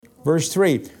Verse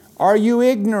 3, are you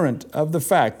ignorant of the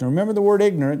fact? Now remember, the word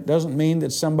ignorant doesn't mean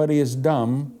that somebody is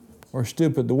dumb or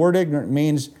stupid. The word ignorant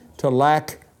means to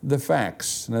lack the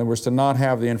facts. In other words, to not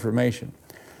have the information.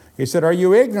 He said, are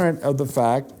you ignorant of the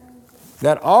fact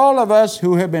that all of us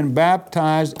who have been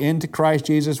baptized into Christ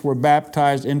Jesus were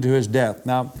baptized into His death?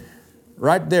 Now,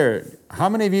 right there, how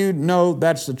many of you know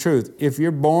that's the truth? If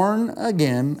you're born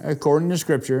again, according to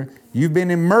Scripture, you've been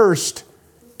immersed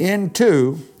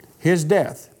into His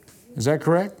death. Is that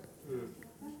correct?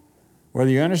 Whether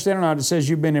you understand or not, it says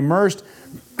you've been immersed,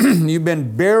 you've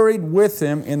been buried with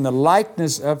Him in the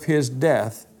likeness of His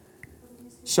death,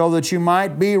 so that you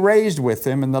might be raised with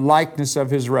Him in the likeness of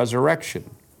His resurrection.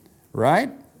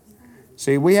 Right?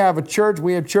 See, we have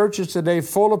churches today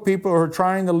full of people who are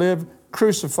trying to live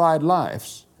crucified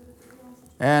lives.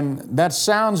 And that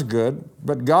sounds good,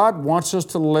 but God wants us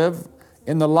to live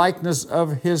in the likeness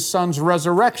of His Son's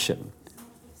resurrection,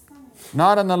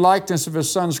 not in the likeness of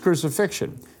His Son's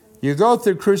crucifixion. You go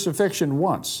through crucifixion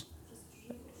once.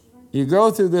 You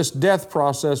go through this death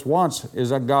process once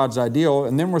is God's ideal,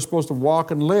 and then we're supposed to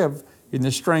walk and live in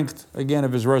the strength again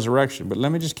of His resurrection. But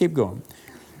let me just keep going.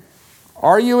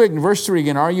 Verse 3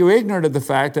 again, are you ignorant of the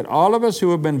fact that all of us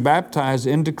who have been baptized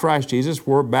into Christ Jesus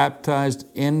were baptized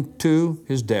into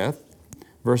His death?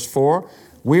 Verse 4,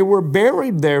 we were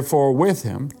buried therefore with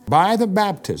Him by the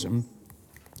baptism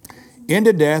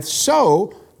into death,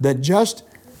 so that just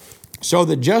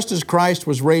as Christ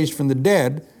was raised from the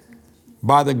dead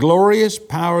by the glorious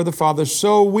power of the Father,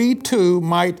 so we too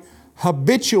might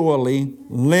habitually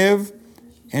live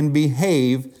and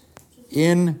behave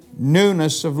in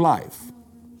newness of life.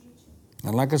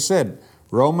 And like I said,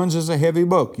 Romans is a heavy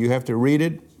book. You have to read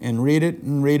it and read it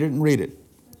and read it and read it.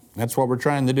 That's what we're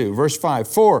trying to do. Verse 5,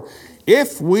 for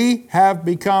if we have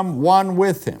become one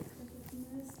with Him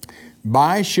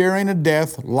by sharing a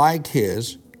death like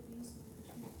His,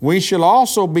 we shall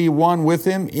also be one with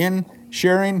Him in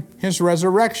sharing His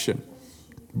resurrection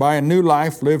by a new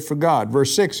life lived for God.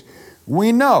 Verse 6,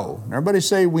 we know. Everybody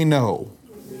say, we know.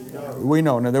 We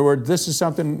know. In other words, this is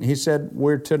something He said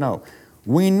we're to know.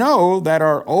 We know that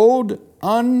our old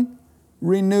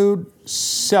unrenewed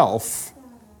self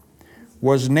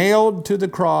was nailed to the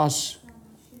cross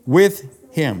with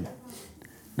Him.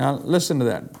 Now listen to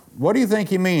that. What do you think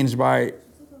he means by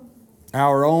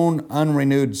our own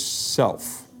unrenewed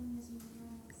self?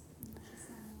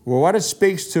 Well, what it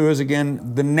speaks to is,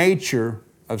 again, the nature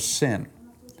of sin.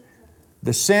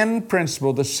 The sin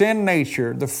principle, the sin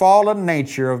nature, the fallen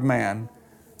nature of man,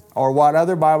 or what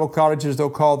other Bible colleges they'll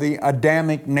call the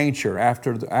Adamic nature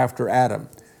after Adam.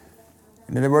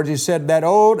 In other words, he said that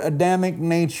old Adamic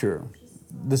nature,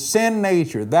 the sin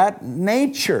nature, that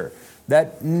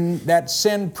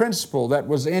sin principle that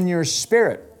was in your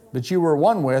spirit, that you were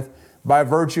one with by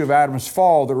virtue of Adam's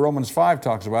fall that Romans 5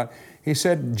 talks about. He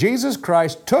said Jesus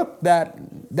Christ took that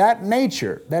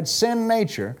nature, that sin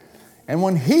nature, and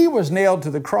when He was nailed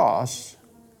to the cross,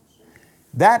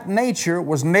 that nature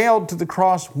was nailed to the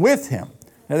cross with Him.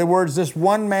 In other words, this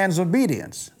one man's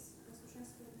obedience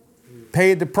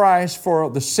paid the price for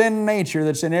the sin nature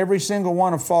that's in every single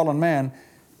one of fallen man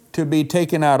to be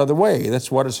taken out of the way. That's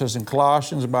what it says in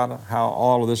Colossians about how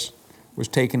all of this was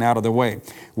taken out of the way.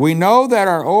 We know that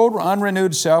our old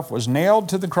unrenewed self was nailed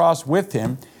to the cross with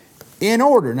Him in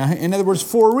order. Now, in other words,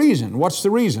 for a reason. What's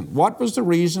the reason? What was the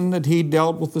reason that He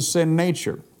dealt with the sin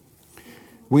nature?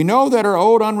 We know that our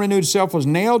old unrenewed self was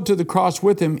nailed to the cross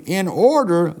with Him in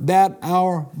order that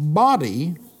our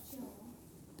body,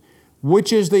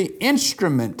 which is the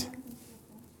instrument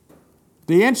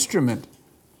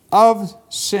of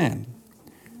sin,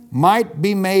 might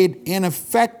be made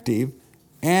ineffective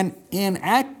and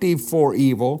inactive for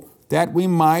evil, that we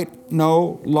might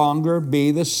no longer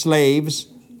be the slaves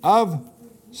of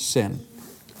sin.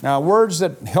 Now, words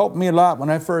that helped me a lot when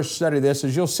I first studied this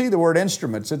is you'll see the word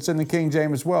instruments. It's in the King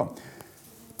James as well.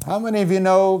 How many of you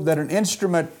know that an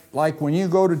instrument, like when you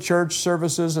go to church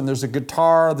services and there's a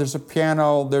guitar, there's a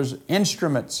piano, there's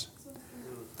instruments.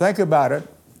 Think about it.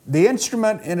 The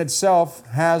instrument in itself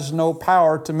has no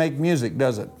power to make music,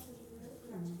 does it?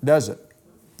 Does it?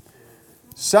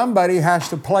 Somebody has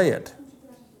to play it,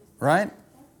 right?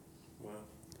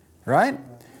 Right?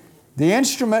 The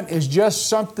instrument is just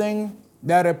something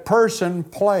that a person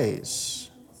plays.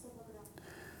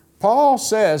 Paul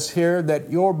says here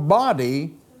that your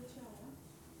body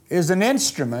is an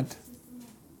instrument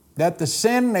that the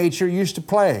sin nature used to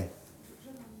play.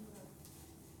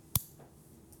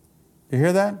 You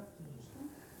hear that?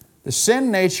 The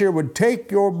sin nature would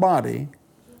take your body,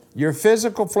 your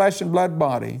physical flesh and blood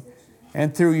body,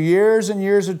 and through years and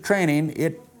years of training,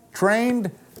 it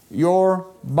trained your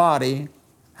body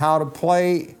how to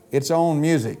play its own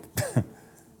music.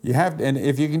 You have to, and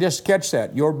if you can just catch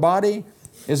that, your body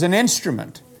is an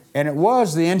instrument, and it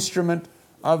was the instrument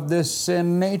of this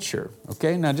sin nature.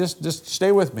 Okay, now just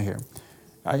stay with me here,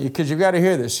 because you've got to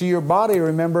hear this. See, your body,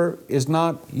 remember, is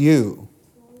not you.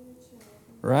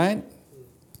 Right?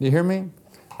 Do you hear me?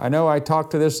 I know I talk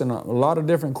to this in a lot of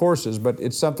different courses, but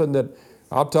it's something that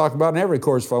I'll talk about in every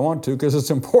course if I want to, because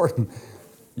it's important.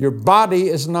 Your body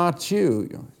is not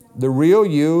you. The real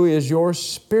you is your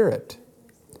spirit.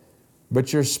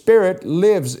 But your spirit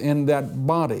lives in that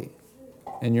body.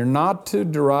 And you're not to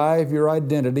derive your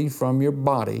identity from your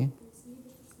body,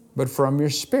 but from your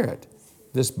spirit.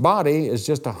 This body is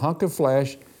just a hunk of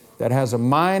flesh that has a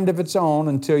mind of its own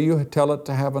until you tell it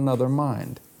to have another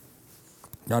mind.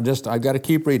 Now I've got to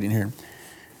keep reading here.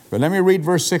 But let me read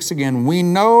verse 6 again. We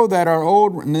know that our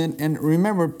old, and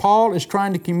remember, Paul is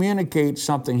trying to communicate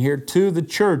something here to the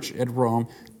church at Rome,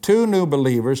 to new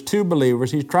believers, to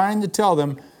believers. He's trying to tell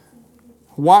them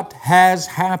what has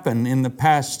happened in the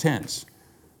past tense.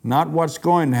 Not what's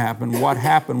going to happen, what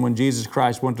happened when Jesus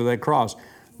Christ went to that cross.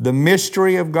 The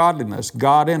mystery of godliness,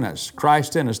 God in us,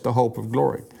 Christ in us, the hope of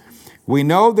glory. We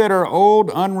know that our old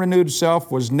unrenewed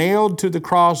self was nailed to the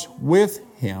cross with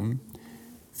Him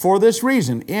for this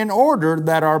reason, in order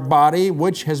that our body,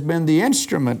 which has been the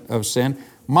instrument of sin,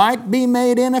 might be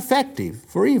made ineffective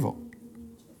for evil.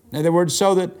 In other words,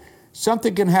 so that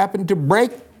something can happen to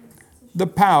break the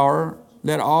power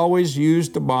that always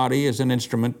used the body as an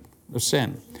instrument of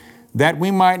sin, that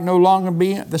we might no longer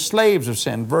be the slaves of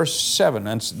sin. Verse 7,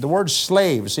 and the word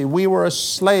slave, see, we were a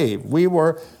slave. We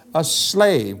were a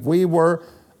slave. We were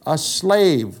a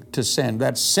slave to sin.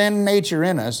 That sin nature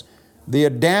in us, the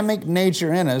Adamic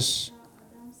nature in us,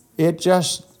 it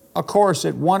just, of course,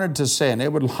 it wanted to sin.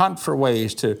 It would hunt for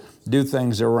ways to do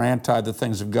things that were anti the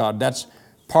things of God. That's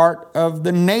part of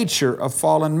the nature of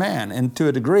fallen man. And to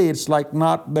a degree, it's like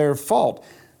not their fault.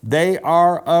 They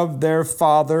are of their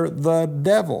father, the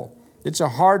devil. It's a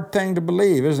hard thing to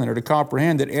believe, isn't it, to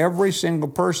comprehend that every single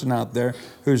person out there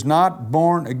who's not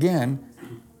born again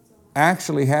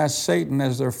actually has Satan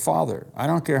as their father. I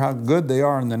don't care how good they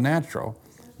are in the natural.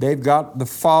 They've got the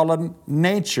fallen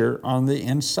nature on the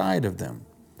inside of them.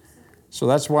 So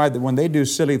that's why when they do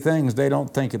silly things, they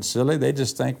don't think it's silly. They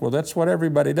just think, well, that's what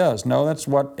everybody does. No, that's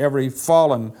what every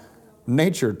fallen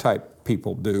nature type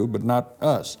people do, but not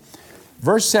us.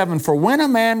 Verse 7, for when a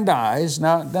man dies,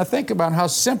 now think about how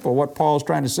simple what Paul's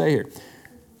trying to say here.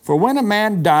 For when a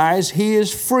man dies, he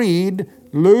is freed,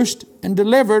 loosed, and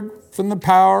delivered from the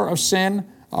power of sin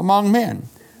among men.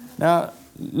 Now,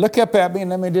 look up at me and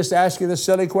let me just ask you this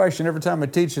silly question. Every time I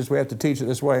teach this, we have to teach it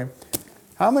this way.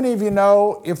 How many of you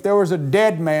know if there was a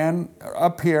dead man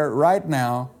up here right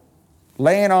now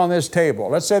laying on this table?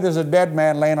 Let's say there's a dead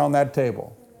man laying on that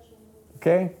table.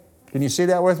 Okay? Can you see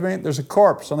that with me? There's a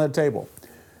corpse on that table.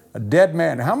 A dead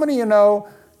man. How many of you know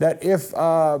that if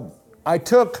I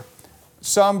took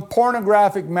some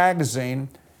pornographic magazine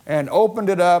and opened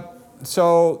it up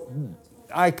so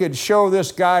I could show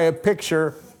this guy a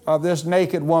picture of this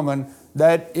naked woman,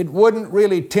 that it wouldn't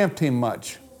really tempt him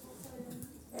much?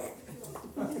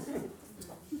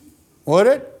 Would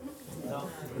it? No.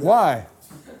 Why?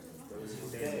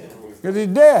 Because he's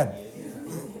dead.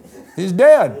 He's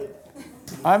dead.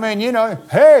 I mean,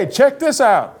 hey, check this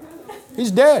out. He's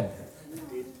dead.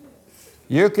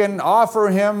 You can offer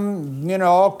him,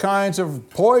 all kinds of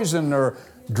poison or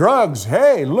drugs.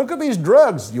 Hey, look at these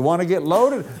drugs. You want to get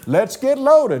loaded? Let's get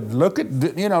loaded. Look at,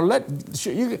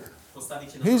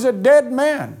 he's a dead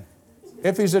man.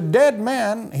 If he's a dead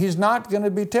man, he's not going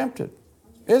to be tempted,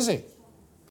 is he?